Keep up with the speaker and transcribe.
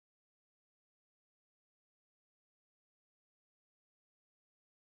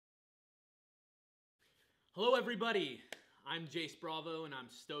Hello everybody, I'm Jace Bravo and I'm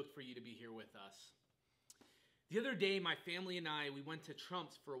stoked for you to be here with us. The other day, my family and I, we went to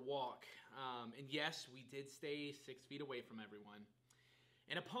Trump's for a walk. And yes, we did stay 6 feet away from everyone.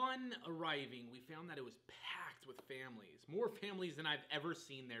 And upon arriving, we found that it was packed with families. More families than I've ever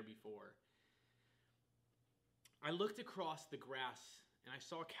seen there before. I looked across the grass and I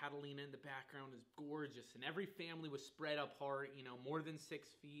saw Catalina in the background. It was gorgeous. And every family was spread apart, more than 6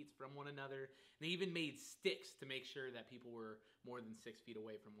 feet from one another. And they even made sticks to make sure that people were more than 6 feet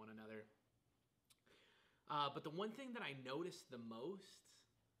away from one another. But the one thing that I noticed the most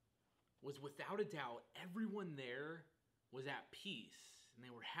was, without a doubt, everyone there was at peace. And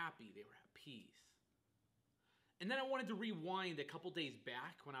they were happy. They were at peace. And then I wanted to rewind a couple days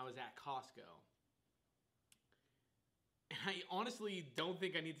back when I was at Costco. And I honestly don't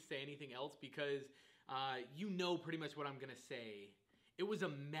think I need to say anything else because you know pretty much what I'm going to say. It was a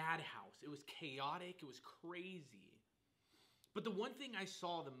madhouse. It was chaotic. It was crazy. But the one thing I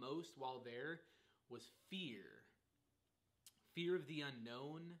saw the most while there was fear. Fear of the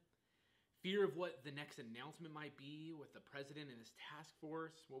unknown. Fear of what the next announcement might be with the president and his task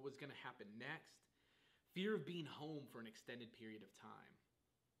force. What was going to happen next. Fear of being home for an extended period of time.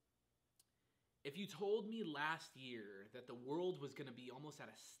 If you told me last year that the world was going to be almost at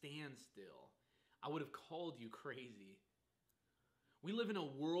a standstill, I would have called you crazy. We live in a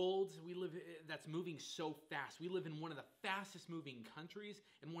world that's moving so fast. We live in one of the fastest moving countries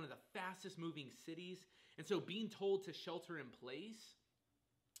and one of the fastest moving cities. And so being told to shelter in place,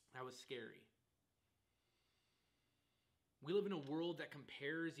 that was scary. We live in a world that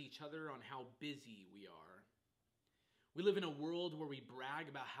compares each other on how busy we are. We live in a world where we brag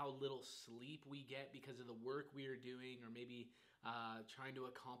about how little sleep we get because of the work we are doing, or maybe trying to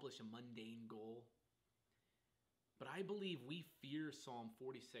accomplish a mundane goal. But I believe we fear Psalm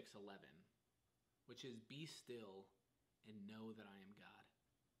 46:11, which is, "Be still and know that I am God."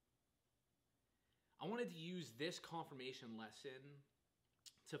 I wanted to use this confirmation lesson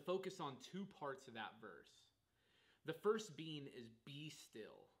to focus on two parts of that verse. The first being is be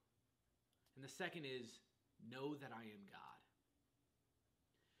still. And the second is know that I am God.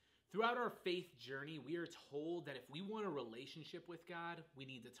 Throughout our faith journey, we are told that if we want a relationship with God, we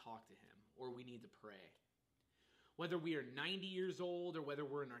need to talk to Him or we need to pray. Whether we are 90 years old or whether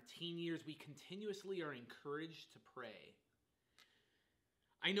we're in our teen years, we continuously are encouraged to pray.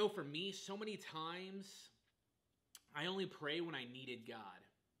 I know for me, so many times, I only pray when I needed God.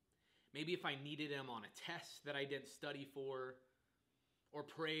 Maybe if I needed Him on a test that I didn't study for, or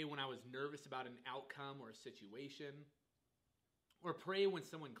pray when I was nervous about an outcome or a situation, or pray when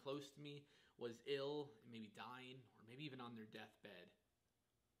someone close to me was ill and maybe dying, or maybe even on their deathbed.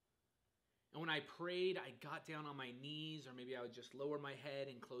 And when I prayed, I got down on my knees, or maybe I would just lower my head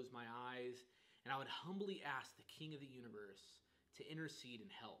and close my eyes, and I would humbly ask the King of the universe to intercede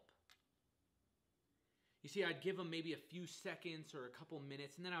and help. You see, I'd give Him maybe a few seconds or a couple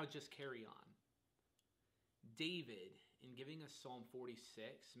minutes, and then I would just carry on. David, in giving us Psalm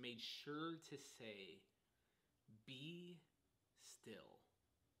 46, made sure to say, "Be still.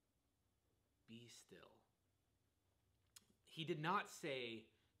 Be still." He did not say,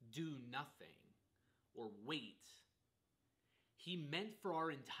 "Do nothing," or "wait." He meant for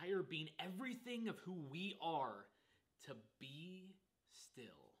our entire being, everything of who we are, to be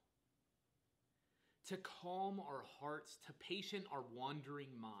still. To calm our hearts, to patient our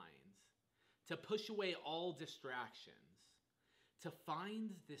wandering minds, to push away all distractions, to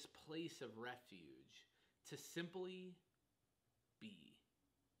find this place of refuge, to simply be.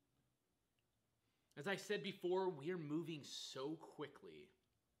 As I said before, we are moving so quickly.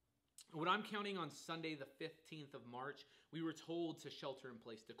 What I'm counting on Sunday, the 15th of March, we were told to shelter in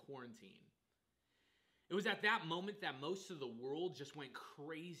place, to quarantine. It was at that moment that most of the world just went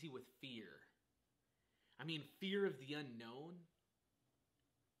crazy with fear. I mean, fear of the unknown.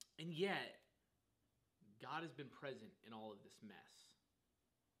 And yet, God has been present in all of this mess.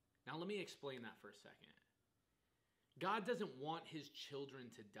 Now, let me explain that for a second. God doesn't want His children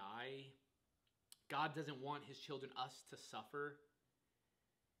to die. God doesn't want His children, us, to suffer.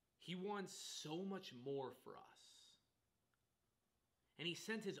 He wants so much more for us. And He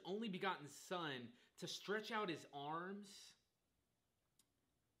sent His only begotten Son to stretch out His arms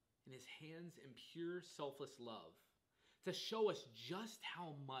and His hands in pure, selfless love, to show us just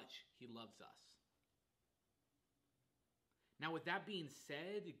how much He loves us. Now, with that being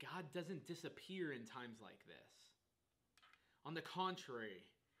said, God doesn't disappear in times like this. On the contrary,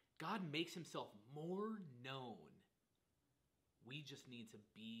 God makes Himself more known. We just need to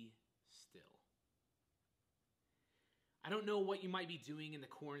be still. I don't know what you might be doing in the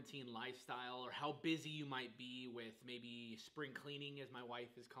quarantine lifestyle or how busy you might be with maybe spring cleaning, as my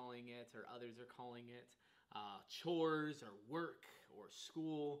wife is calling it, or others are calling it, chores or work or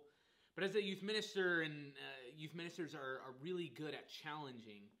school. But as a youth minister, and youth ministers are really good at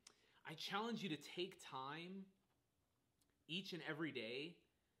challenging, I challenge you to take time each and every day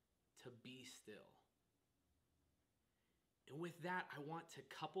to be still. And with that, I want to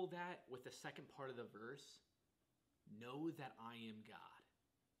couple that with the second part of the verse. Know that I am God.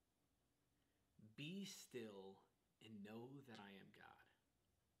 Be still and know that I am God.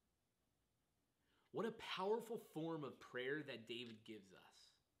 What a powerful form of prayer that David gives us.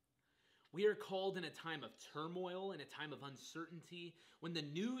 We are called in a time of turmoil, in a time of uncertainty, when the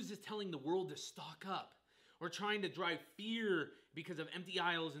news is telling the world to stock up or trying to drive fear because of empty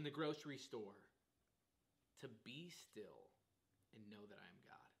aisles in the grocery store, to be still and know that I am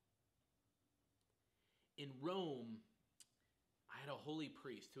God. In Rome, I had a holy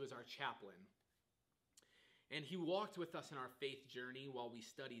priest who was our chaplain, and he walked with us in our faith journey while we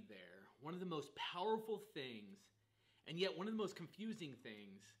studied there. One of the most powerful things, and yet one of the most confusing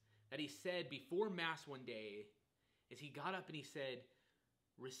things that he said before Mass one day is he got up and he said,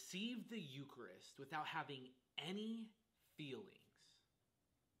 receive the Eucharist without having any feelings.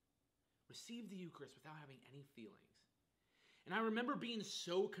 Receive the Eucharist without having any feelings. And I remember being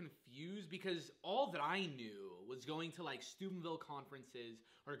so confused because all that I knew was going to like Steubenville conferences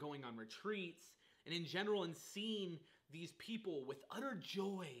or going on retreats and in general and seeing these people with utter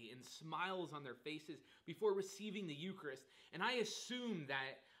joy and smiles on their faces before receiving the Eucharist. And I assumed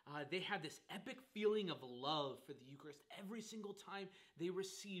that they had this epic feeling of love for the Eucharist every single time they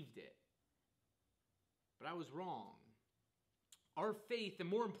received it. But I was wrong. Our faith, and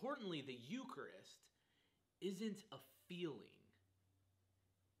more importantly, the Eucharist, isn't a feeling.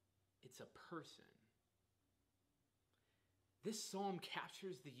 It's a person. This psalm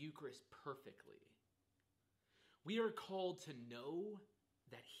captures the Eucharist perfectly. We are called to know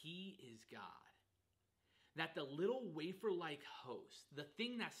that He is God. That the little wafer-like host, the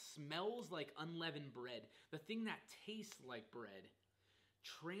thing that smells like unleavened bread, the thing that tastes like bread,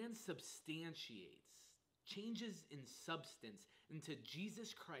 transubstantiates, changes in substance into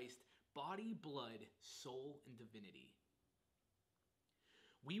Jesus Christ, body, blood, soul, and divinity.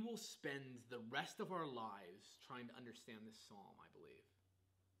 We will spend the rest of our lives trying to understand this psalm, I believe.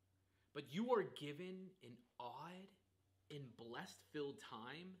 But you are given an odd and blessed-filled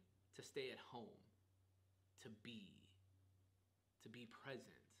time to stay at home, to be present,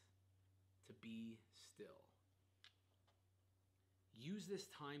 to be still. Use this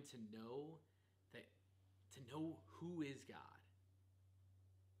time to know who is God.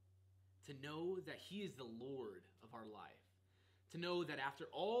 To know that He is the Lord of our life. To know that after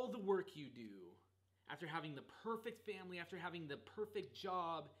all the work you do, after having the perfect family, after having the perfect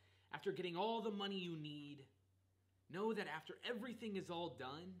job, after getting all the money you need, know that after everything is all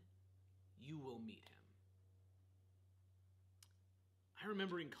done, you will meet Him. I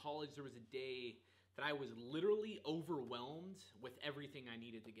remember in college there was a day that I was literally overwhelmed with everything I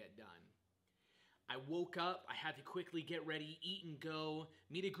needed to get done. I woke up, I had to quickly get ready, eat and go,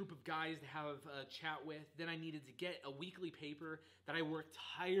 meet a group of guys to have a chat with. Then I needed to get a weekly paper that I worked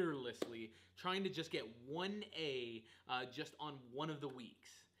tirelessly trying to just get one A just on one of the weeks.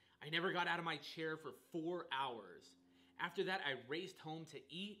 I never got out of my chair for 4 hours. After that, I raced home to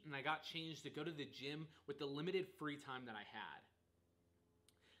eat and I got changed to go to the gym with the limited free time that I had.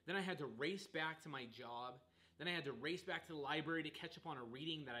 Then I had to race back to my job. Then I had to race back to the library to catch up on a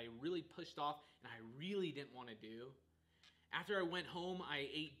reading that I really pushed off and I really didn't want to do. After I went home, I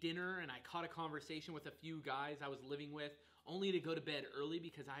ate dinner and I caught a conversation with a few guys I was living with, only to go to bed early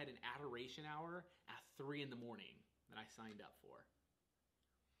because I had an adoration hour at 3 in the morning that I signed up for.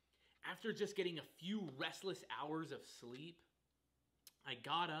 After just getting a few restless hours of sleep, I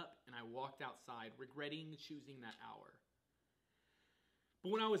got up and I walked outside, regretting choosing that hour.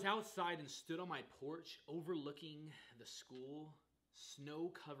 But when I was outside and stood on my porch overlooking the school,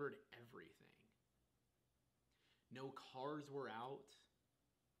 snow covered everything. No cars were out.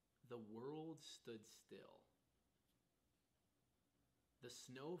 The world stood still. The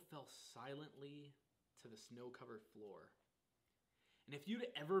snow fell silently to the snow-covered floor. And if you'd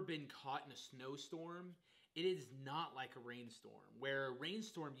ever been caught in a snowstorm, it is not like a rainstorm, where a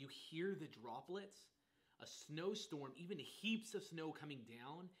rainstorm you hear the droplets. A snowstorm, even heaps of snow coming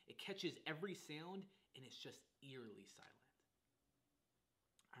down, it catches every sound and it's just eerily silent.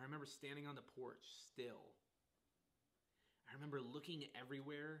 I remember standing on the porch still. I remember looking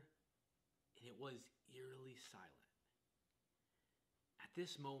everywhere and it was eerily silent. At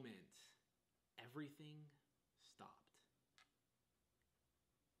this moment, everything stopped.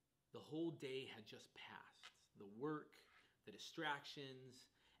 The whole day had just passed. The work, the distractions,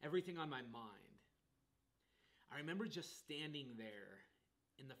 everything on my mind. I remember just standing there,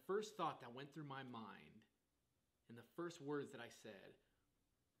 and the first thought that went through my mind, and the first words that I said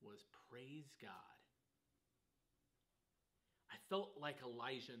was, "Praise God." I felt like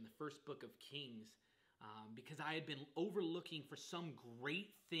Elijah in the first book of Kings, because I had been overlooking for some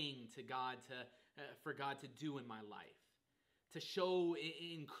great thing for God to do in my life, to show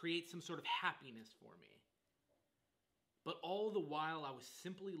and create some sort of happiness for me. But all the while, I was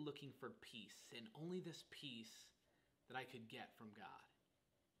simply looking for peace, and only this peace that I could get from God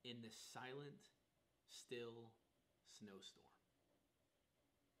in this silent, still snowstorm.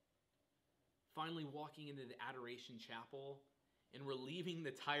 Finally, walking into the Adoration Chapel and relieving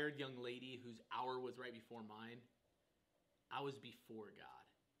the tired young lady whose hour was right before mine, I was before God.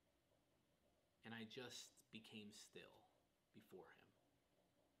 And I just became still before Him.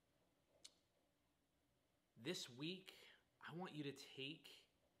 This week, I want you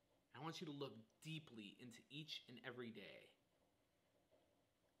to look deeply into each and every day.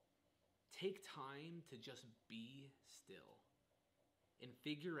 Take time to just be still and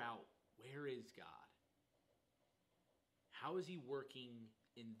figure out, where is God? How is He working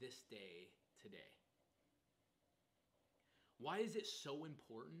in this day today? Why is it so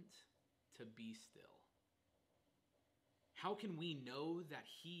important to be still? How can we know that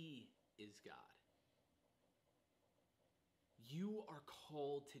He is God? You are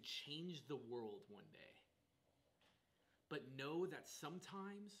called to change the world one day. But know that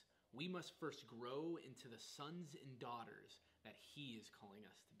sometimes we must first grow into the sons and daughters that He is calling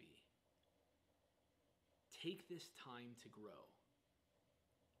us to be. Take this time to grow.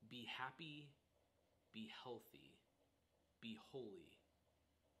 Be happy, be healthy, be holy,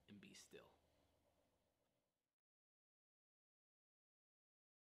 and be still.